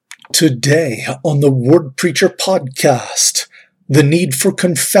Today on the Word Preacher Podcast, the need for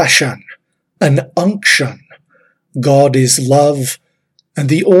confession, an unction, God is love, and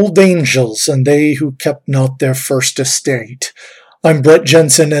the old angels and they who kept not their first estate. I'm Brett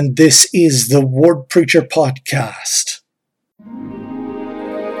Jensen, and this is the Word Preacher Podcast.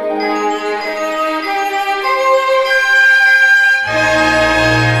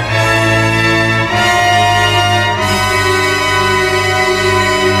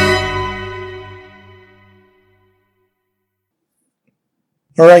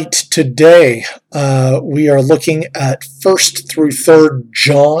 All right, today we are looking at 1st through 3rd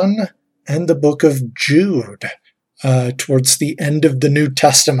John and the book of Jude towards the end of the New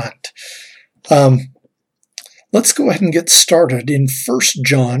Testament. Let's go ahead and get started. In 1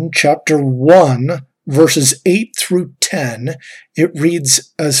 John chapter 1, verses 8 through 10, it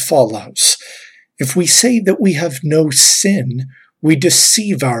reads as follows. If we say that we have no sin, we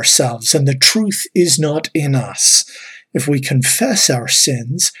deceive ourselves, and the truth is not in us. If we confess our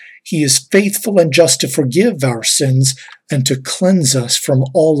sins, he is faithful and just to forgive our sins and to cleanse us from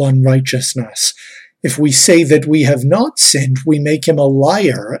all unrighteousness. If we say that we have not sinned, we make him a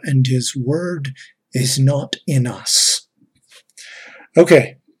liar, and his word is not in us.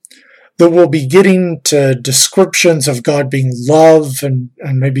 Okay, though we'll be getting to descriptions of God being love and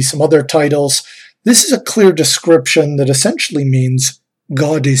maybe some other titles, this is a clear description that essentially means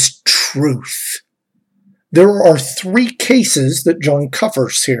God is truth. There are 3 cases that John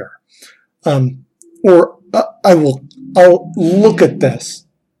covers here. I'll look at this.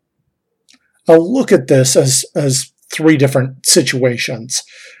 I'll look at this as 3 different situations.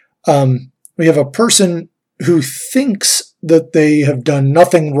 We have a person who thinks that they have done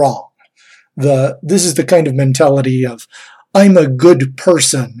nothing wrong. This is the kind of mentality of, I'm a good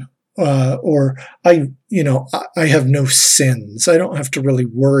person, or I have no sins. I don't have to really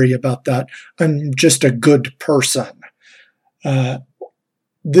worry about that. I'm just a good person.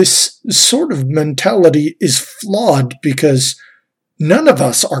 This sort of mentality is flawed because none of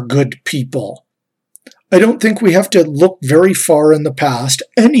us are good people. I don't think we have to look very far in the past,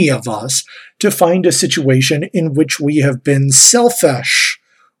 any of us, to find a situation in which we have been selfish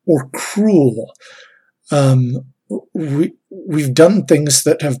or cruel. We've done things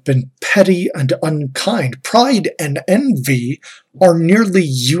that have been petty and unkind. Pride and envy are nearly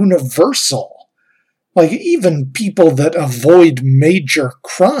universal. Like even people that avoid major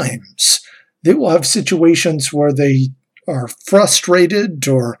crimes, they will have situations where they are frustrated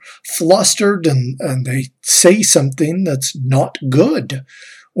or flustered and they say something that's not good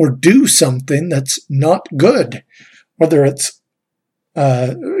or do something that's not good. Whether it's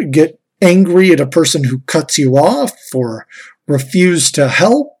get angry at a person who cuts you off or refuse to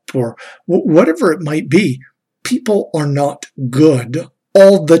help or whatever it might be. People are not good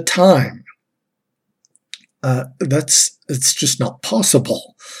all the time. It's just not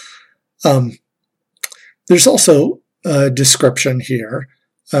possible. There's also a description here.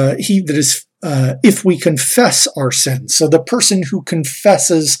 If we confess our sins. So the person who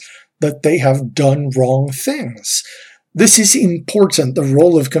confesses that they have done wrong things. This is important. The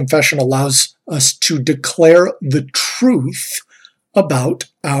role of confession allows us to declare the truth about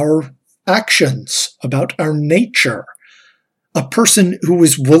our actions, about our nature. A person who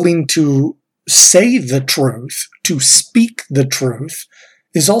is willing to say the truth, to speak the truth,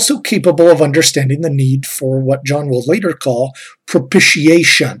 is also capable of understanding the need for what John will later call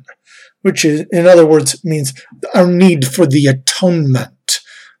propitiation, which is, in other words, means our need for the atonement.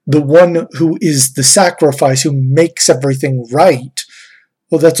 The one who is the sacrifice, who makes everything right.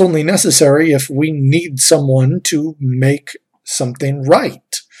 Well, that's only necessary if we need someone to make something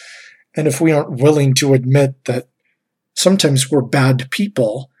right. And if we aren't willing to admit that sometimes we're bad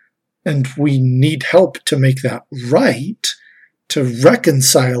people and we need help to make that right, to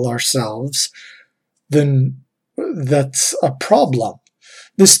reconcile ourselves, then that's a problem.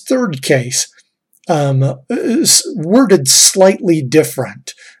 This 3rd case is worded slightly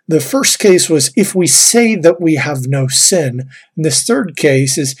different. The first case was if we say that we have no sin. And this 3rd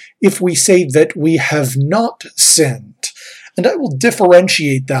case is if we say that we have not sinned. And I will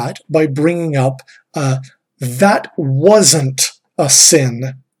differentiate that by bringing up that wasn't a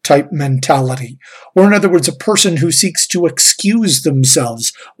sin type mentality. Or in other words, a person who seeks to excuse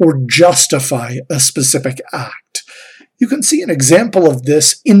themselves or justify a specific act. You can see an example of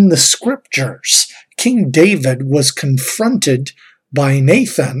this in the scriptures. King David was confronted by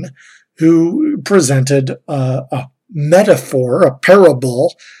Nathan, who presented a metaphor, a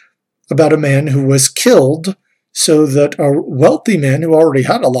parable about a man who was killed so that a wealthy man who already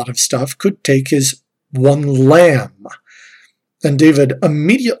had a lot of stuff could take his one lamb. And David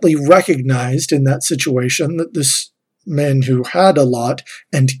immediately recognized in that situation that this man who had a lot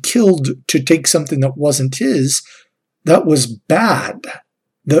and killed to take something that wasn't his, that was bad.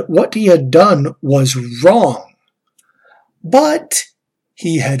 That what he had done was wrong. But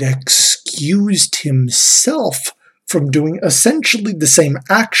he had excused himself from doing essentially the same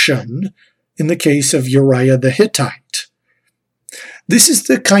action in the case of Uriah the Hittite. This is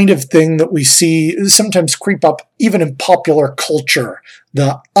the kind of thing that we see sometimes creep up even in popular culture,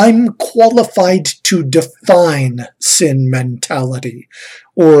 the I'm qualified to define sin mentality.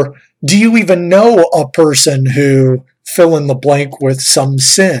 Or do you even know a person who fill in the blank with some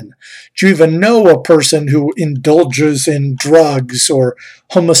sin? Do you even know a person who indulges in drugs or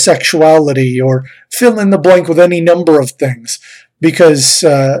homosexuality or fill in the blank with any number of things? Because,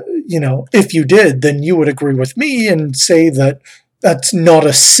 if you did, then you would agree with me and say that that's not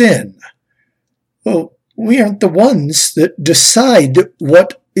a sin. Well, we aren't the ones that decide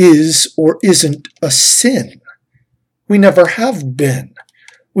what is or isn't a sin. We never have been.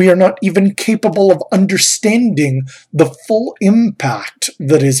 We are not even capable of understanding the full impact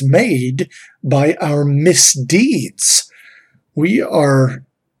that is made by our misdeeds. We are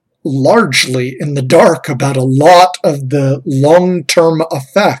largely in the dark about a lot of the long-term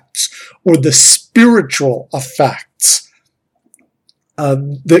effects or the spiritual effects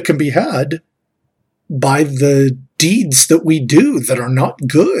that can be had by the deeds that we do that are not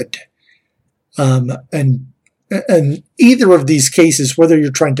good. And either of these cases, whether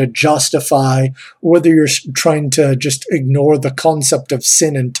you're trying to justify, or whether you're trying to just ignore the concept of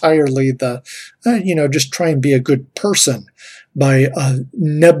sin entirely, just try and be a good person by a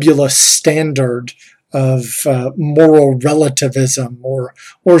nebulous standard of moral relativism or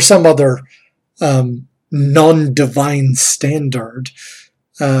some other non-divine standard.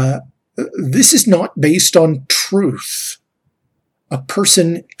 This is not based on truth. A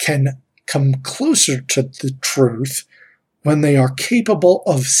person can come closer to the truth when they are capable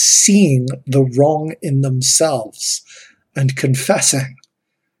of seeing the wrong in themselves and confessing.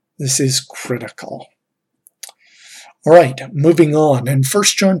 This is critical. All right, moving on. In 1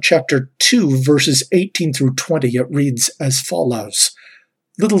 John chapter 2, verses 18 through 20, it reads as follows: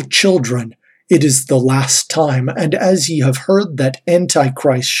 Little children, it is the last time, and as ye have heard that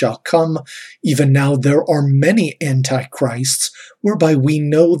Antichrist shall come, even now there are many Antichrists, whereby we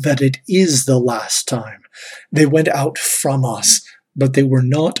know that it is the last time. They went out from us, but they were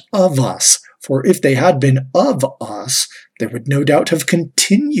not of us. For if they had been of us, they would no doubt have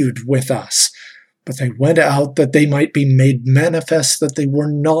continued with us. But they went out that they might be made manifest that they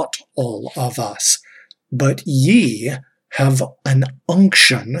were not all of us. But ye have an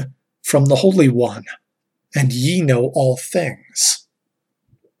unction from the Holy One, and ye know all things.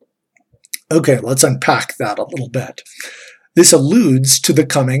 Okay, let's unpack that a little bit. This alludes to the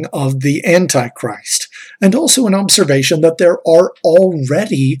coming of the Antichrist, and also an observation that there are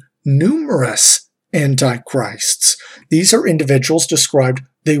already numerous Antichrists. These are individuals described,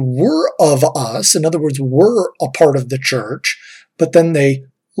 they were of us, in other words, were a part of the church, but then they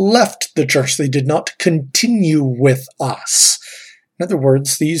left the church. They did not continue with us. In other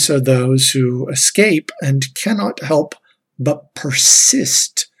words, these are those who escape and cannot help but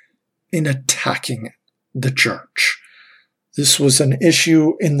persist in attacking the church. This was an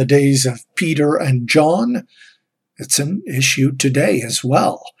issue in the days of Peter and John. It's an issue today as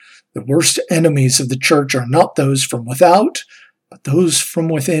well. The worst enemies of the church are not those from without, but those from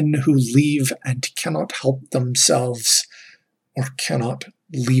within who leave and cannot help themselves or cannot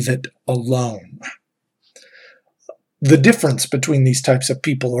leave it alone. The difference between these types of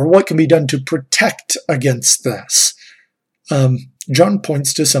people, or what can be done to protect against this. John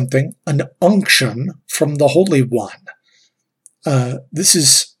points to something, an unction from the Holy One. This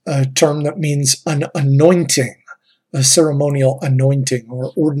is a term that means an anointing, a ceremonial anointing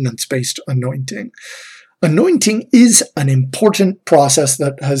or ordinance-based anointing. Anointing is an important process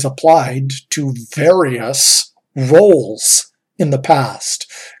that has applied to various roles in the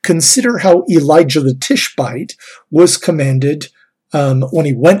past. Consider how Elijah the Tishbite was commanded when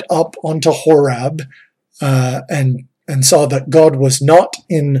he went up onto Horeb and saw that God was not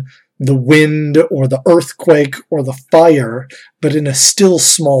in the wind or the earthquake or the fire, but in a still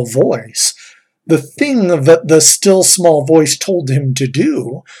small voice. The thing that the still small voice told him to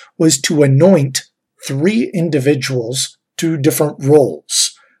do was to anoint 3 individuals to different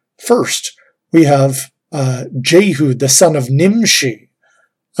roles. First, we have Jehu, the son of Nimshi,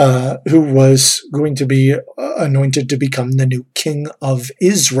 who was going to be anointed to become the new king of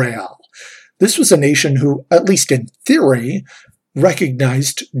Israel. This was a nation who, at least in theory,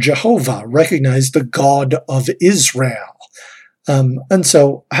 recognized Jehovah, recognized the God of Israel. And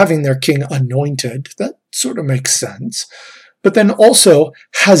so having their king anointed, that sort of makes sense. But then also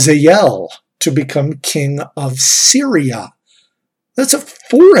Hazael to become king of Syria. That's a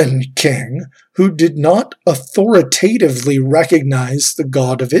foreign king who did not authoritatively recognize the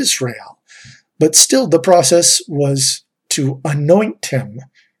God of Israel. But still the process was to anoint him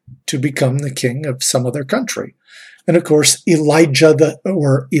to become the king of some other country. And of course, Elisha,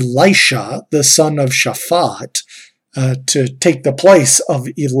 the son of Shaphat, to take the place of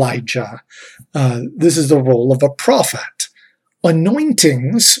Elijah. This is the role of a prophet.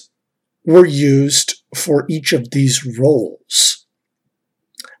 Anointings were used for each of these roles.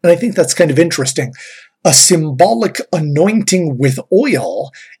 And I think that's kind of interesting. A symbolic anointing with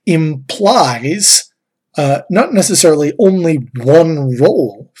oil implies not necessarily only one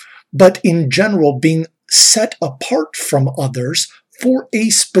role, but in general being set apart from others for a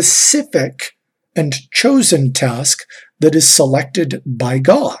specific and chosen task that is selected by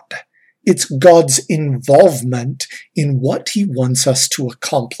God. It's God's involvement in what he wants us to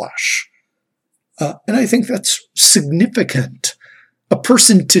accomplish. And I think that's significant. A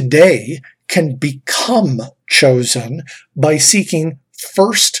person today can become chosen by seeking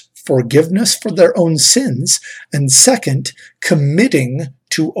first forgiveness for their own sins, and second, committing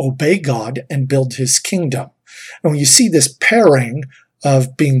to obey God and build his kingdom. And when you see this pairing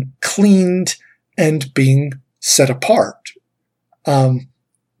of being cleaned and being set apart,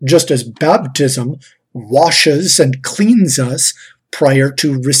 just as baptism washes and cleans us prior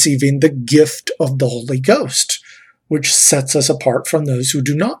to receiving the gift of the Holy Ghost, which sets us apart from those who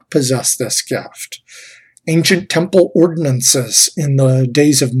do not possess this gift. Ancient temple ordinances in the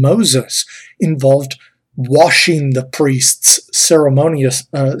days of Moses involved washing the priests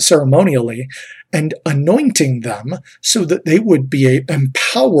ceremonially and anointing them so that they would be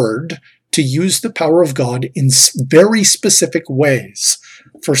empowered to use the power of God in very specific ways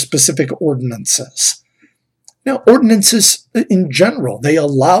for specific ordinances. Now, ordinances in general, they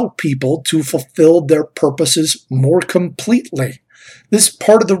allow people to fulfill their purposes more completely. This is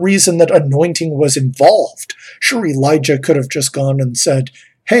part of the reason that anointing was involved. Sure, Elijah could have just gone and said,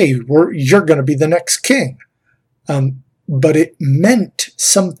 hey, you're going to be the next king. But it meant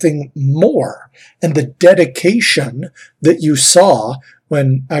something more. And the dedication that you saw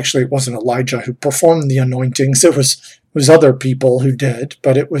when, actually it wasn't Elijah who performed the anointings, it was other people who did,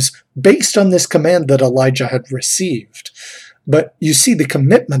 but it was based on this command that Elijah had received. But you see the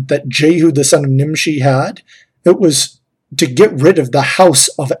commitment that Jehu the son of Nimshi had, it was to get rid of the house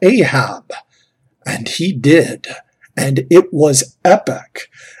of Ahab. And he did. And it was epic.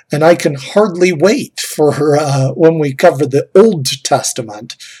 And I can hardly wait for when we cover the Old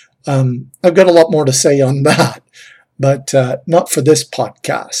Testament. I've got a lot more to say on that, but not for this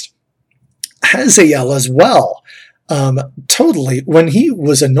podcast. Hazael as well. Totally, when he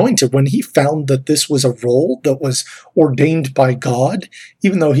was anointed, when he found that this was a role that was ordained by God,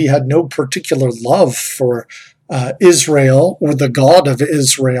 even though he had no particular love for Israel or the God of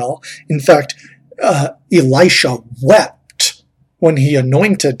Israel. In fact, Elisha wept when he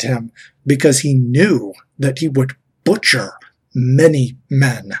anointed him because he knew that he would butcher many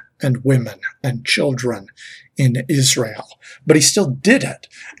men and women and children in Israel. But he still did it,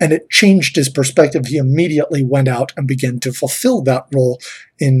 and it changed his perspective. He immediately went out and began to fulfill that role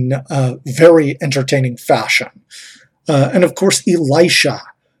in a very entertaining fashion. And of course, Elisha,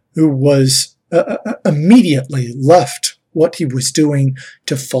 who was immediately left what he was doing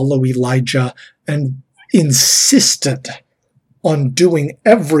to follow Elijah and insisted on doing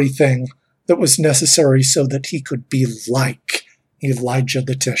everything that was necessary so that he could be like Elijah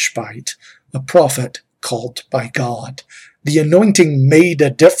the Tishbite, a prophet called by God. The anointing made a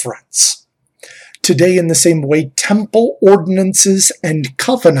difference. Today, in the same way, temple ordinances and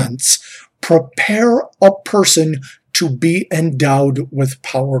covenants prepare a person to be endowed with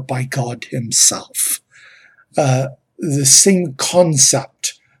power by God himself. The same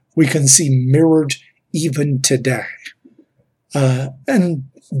concept we can see mirrored even today. And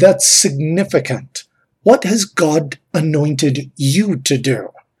that's significant. What has God anointed you to do?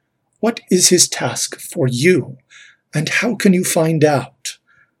 What is his task for you? And how can you find out?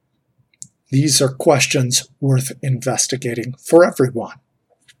 These are questions worth investigating for everyone.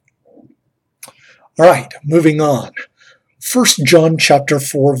 All right, moving on. 1 John chapter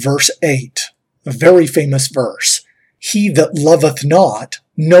 4, verse 8, a very famous verse. He that loveth not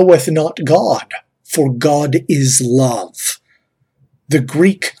knoweth not God, for God is love. The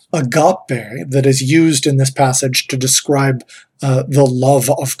Greek agape that is used in this passage to describe the love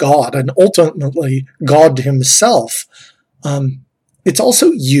of God and ultimately God himself, it's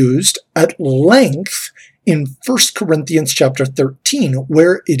also used at length in 1 Corinthians chapter 13,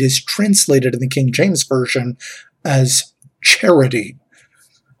 where it is translated in the King James Version as charity.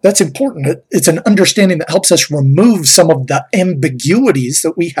 That's important. It's an understanding that helps us remove some of the ambiguities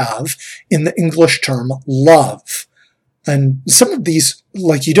that we have in the English term love. And some of these,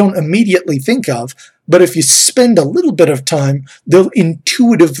 like, you don't immediately think of, but if you spend a little bit of time, they'll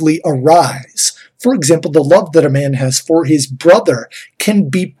intuitively arise. For example, the love that a man has for his brother can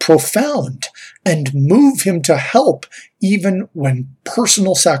be profound and move him to help even when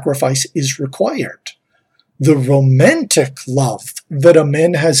personal sacrifice is required. The romantic love that a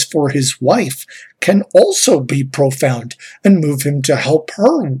man has for his wife can also be profound and move him to help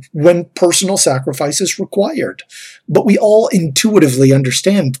her when personal sacrifice is required. But we all intuitively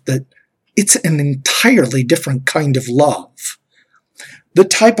understand that it's an entirely different kind of love. The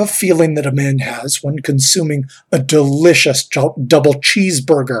type of feeling that a man has when consuming a delicious double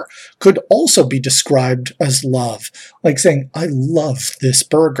cheeseburger could also be described as love, like saying, "I love this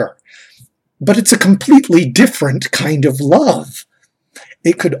burger." But it's a completely different kind of love.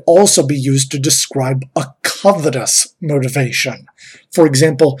 It could also be used to describe a covetous motivation. For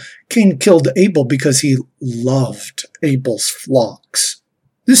example, Cain killed Abel because he loved Abel's flocks.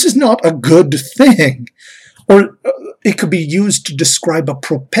 This is not a good thing. Or it could be used to describe a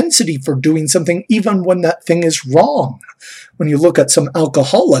propensity for doing something even when that thing is wrong. When you look at some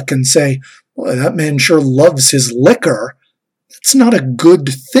alcoholic and say, "Boy, that man sure loves his liquor," it's not a good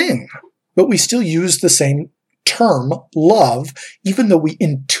thing. But we still use the same term, love, even though we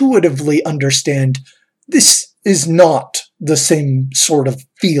intuitively understand this is not the same sort of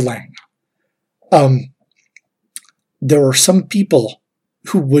feeling. There are some people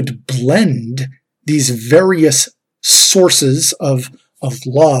who would blend these various sources of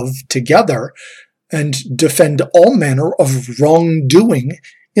love together and defend all manner of wrongdoing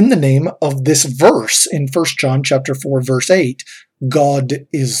in the name of this verse in 1 John chapter 4, verse 8, God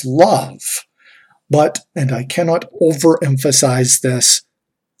is love. But, and I cannot overemphasize this,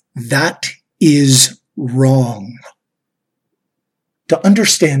 that is wrong. To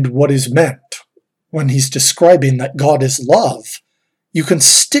understand what is meant when he's describing that God is love, you can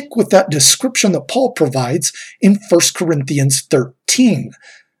stick with that description that Paul provides in 1 Corinthians 13.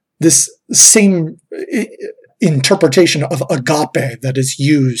 This same interpretation of agape that is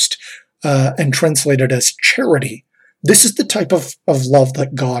used and translated as charity. This is the type of love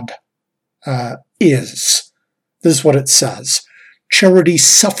that God is. This is what it says. Charity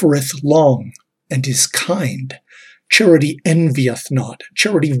suffereth long and is kind. Charity envieth not.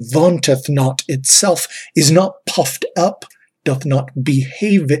 Charity vaunteth not itself, is not puffed up, doth not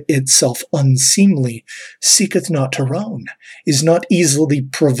behave itself unseemly, seeketh not her own, is not easily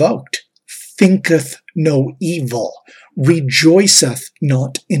provoked, thinketh no evil, rejoiceth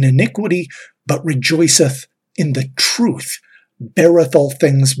not in iniquity, but rejoiceth in the truth, beareth all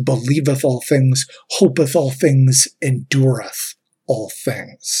things, believeth all things, hopeth all things, endureth all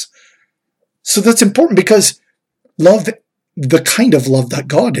things. So that's important because love, the kind of love that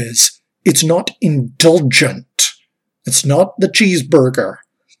God is, it's not indulgent. It's not the cheeseburger.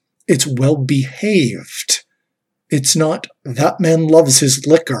 It's well-behaved. It's not that man loves his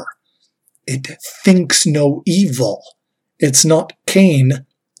liquor. It thinks no evil. It's not Cain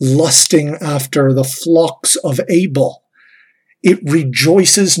lusting after the flocks of Abel. It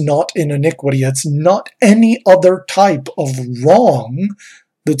rejoices not in iniquity. It's not any other type of wrong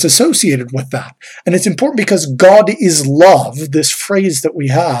that's associated with that. And it's important because God is love, this phrase that we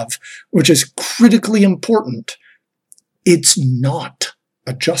have, which is critically important. It's not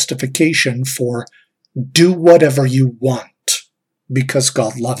a justification for do whatever you want because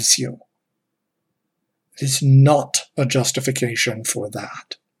God loves you. It is not a justification for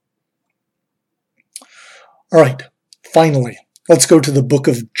that. All right, finally, let's go to the book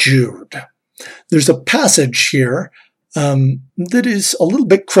of Jude. There's a passage here that is a little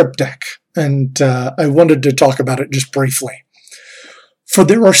bit cryptic, and I wanted to talk about it just briefly. For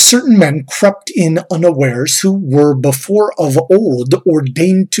there are certain men crept in unawares who were before of old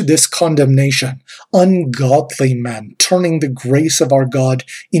ordained to this condemnation, ungodly men, turning the grace of our God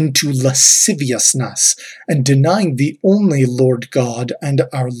into lasciviousness, and denying the only Lord God and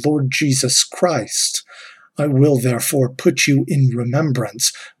our Lord Jesus Christ. I will therefore put you in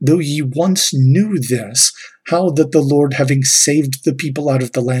remembrance, though ye once knew this, how that the Lord, having saved the people out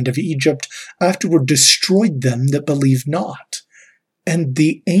of the land of Egypt, afterward destroyed them that believed not. And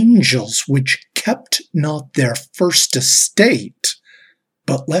the angels which kept not their first estate,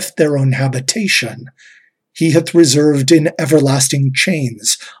 but left their own habitation, he hath reserved in everlasting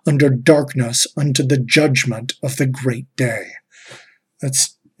chains under darkness unto the judgment of the great day.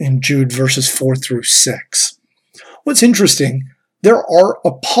 That's in Jude verses 4 through 6. What's interesting, there are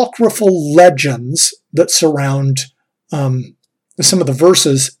apocryphal legends that surround some of the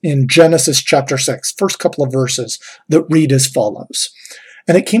verses in Genesis chapter 6, first couple of verses that read as follows.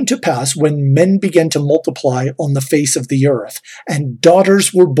 And it came to pass when men began to multiply on the face of the earth, and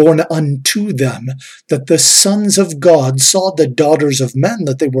daughters were born unto them, that the sons of God saw the daughters of men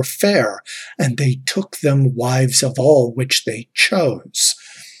that they were fair, and they took them wives of all which they chose.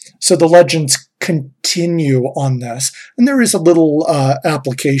 So the legends continue on this, and there is a little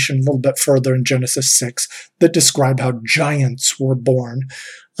application a little bit further in Genesis 6 that describe how giants were born.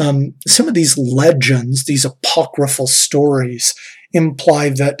 Some of these legends, these apocryphal stories, imply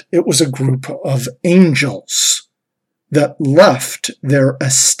that it was a group of angels that left their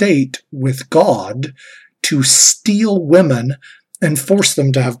estate with God to steal women and force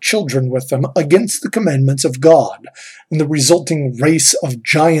them to have children with them against the commandments of God. And the resulting race of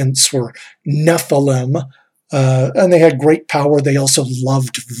giants were Nephilim, and they had great power. They also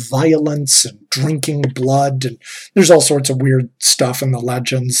loved violence and drinking blood, and there's all sorts of weird stuff in the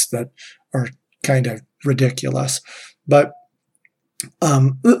legends that are kind of ridiculous. But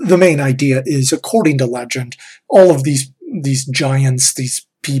the main idea is, according to legend, all of these giants, these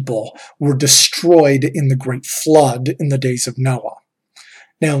people, were destroyed in the great flood in the days of Noah.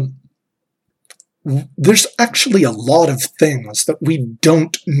 Now, there's actually a lot of things that we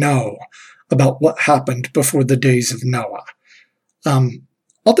don't know about what happened before the days of Noah.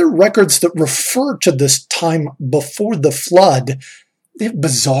 Other records that refer to this time before the flood, they have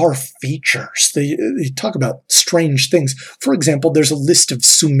bizarre features. They talk about strange things. For example, there's a list of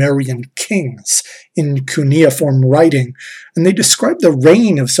Sumerian kings in cuneiform writing, and they describe the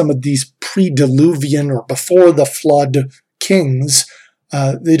reign of some of these pre-Diluvian or before the flood kings.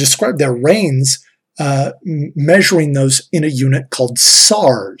 They describe their reigns, measuring those in a unit called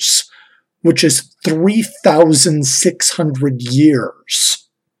SARS, which is 3,600 years.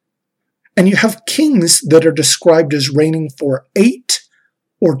 And you have kings that are described as reigning for 8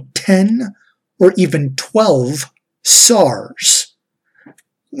 or 10 or even 12 SARs.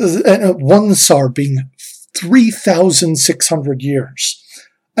 And one SAR being 3,600 years.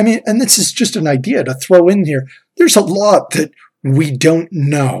 I mean, and this is just an idea to throw in here. There's a lot that we don't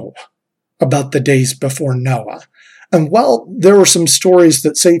know about the days before Noah. And while there are some stories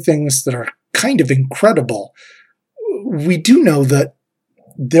that say things that are kind of incredible, we do know that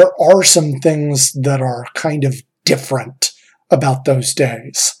there are some things that are kind of different about those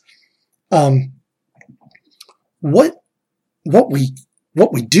days. What we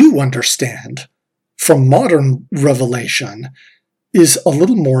do understand from modern revelation is a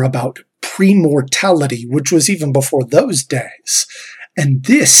little more about premortality, which was even before those days. And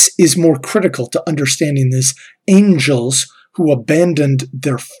this is more critical to understanding these angels who abandoned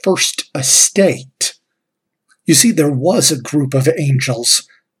their first estate. You see, there was a group of angels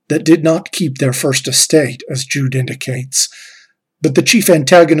that did not keep their first estate, as Jude indicates. But the chief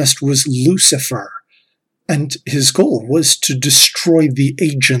antagonist was Lucifer, and his goal was to destroy the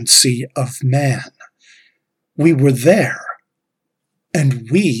agency of man. We were there, and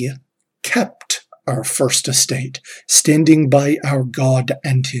we kept our first estate, standing by our God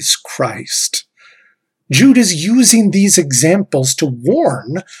and his Christ. Jude is using these examples to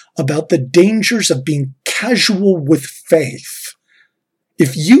warn about the dangers of being casual with faith.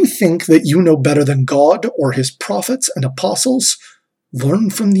 If you think that you know better than God or his prophets and apostles,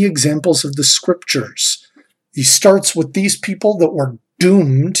 learn from the examples of the scriptures. He starts with these people that were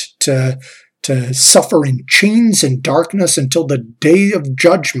doomed to suffer in chains and darkness until the day of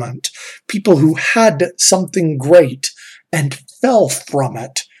judgment. People who had something great and fell from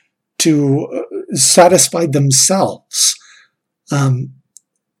it to satisfy themselves.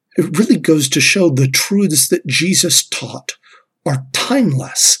 It really goes to show the truths that Jesus taught are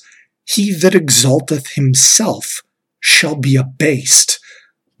timeless. He that exalteth himself shall be abased,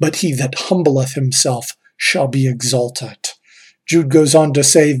 but he that humbleth himself shall be exalted. Jude goes on to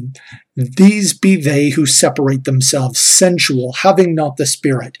say, these be they who separate themselves sensual, having not the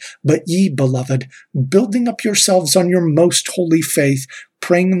Spirit. But ye, beloved, building up yourselves on your most holy faith,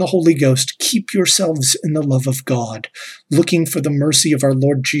 praying in the Holy Ghost, keep yourselves in the love of God, looking for the mercy of our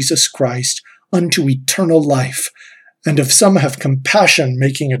Lord Jesus Christ unto eternal life. And if some have compassion,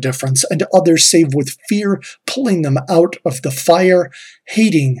 making a difference, and others save with fear, pulling them out of the fire,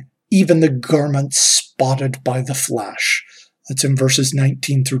 hating even the garments spotted by the flesh. That's in verses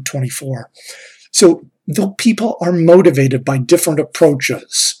 19 through 24. So the people are motivated by different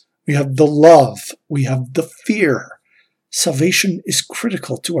approaches. We have the love. We have the fear. Salvation is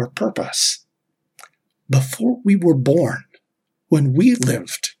critical to our purpose. Before we were born, when we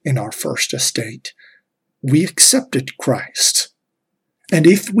lived in our first estate, we accepted Christ. And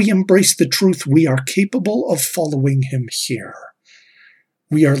if we embrace the truth, we are capable of following him here.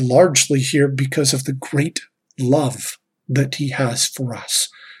 We are largely here because of the great love that he has for us.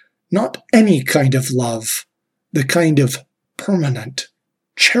 Not any kind of love, the kind of permanent,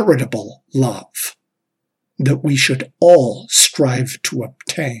 charitable love that we should all strive to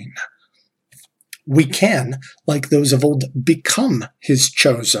obtain. We can, like those of old, become his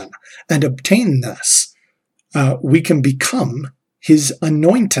chosen and obtain this. We can become his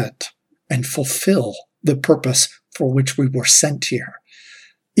anointed and fulfill the purpose for which we were sent here.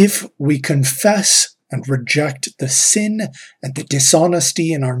 If we confess and reject the sin and the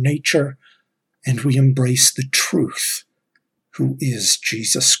dishonesty in our nature, and we embrace the truth, who is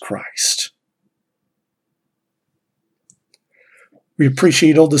Jesus Christ. We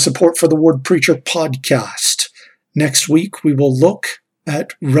appreciate all the support for the Word Preacher podcast. Next week, we will look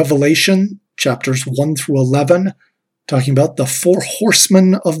at Revelation chapters 1 through 11, talking about the 4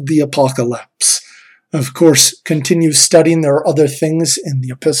 horsemen of the apocalypse. Of course, continue studying. There are other things in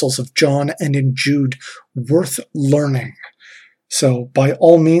the epistles of John and in Jude worth learning. So by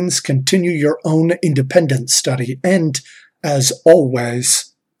all means, continue your own independent study. And as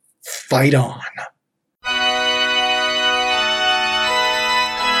always, fight on.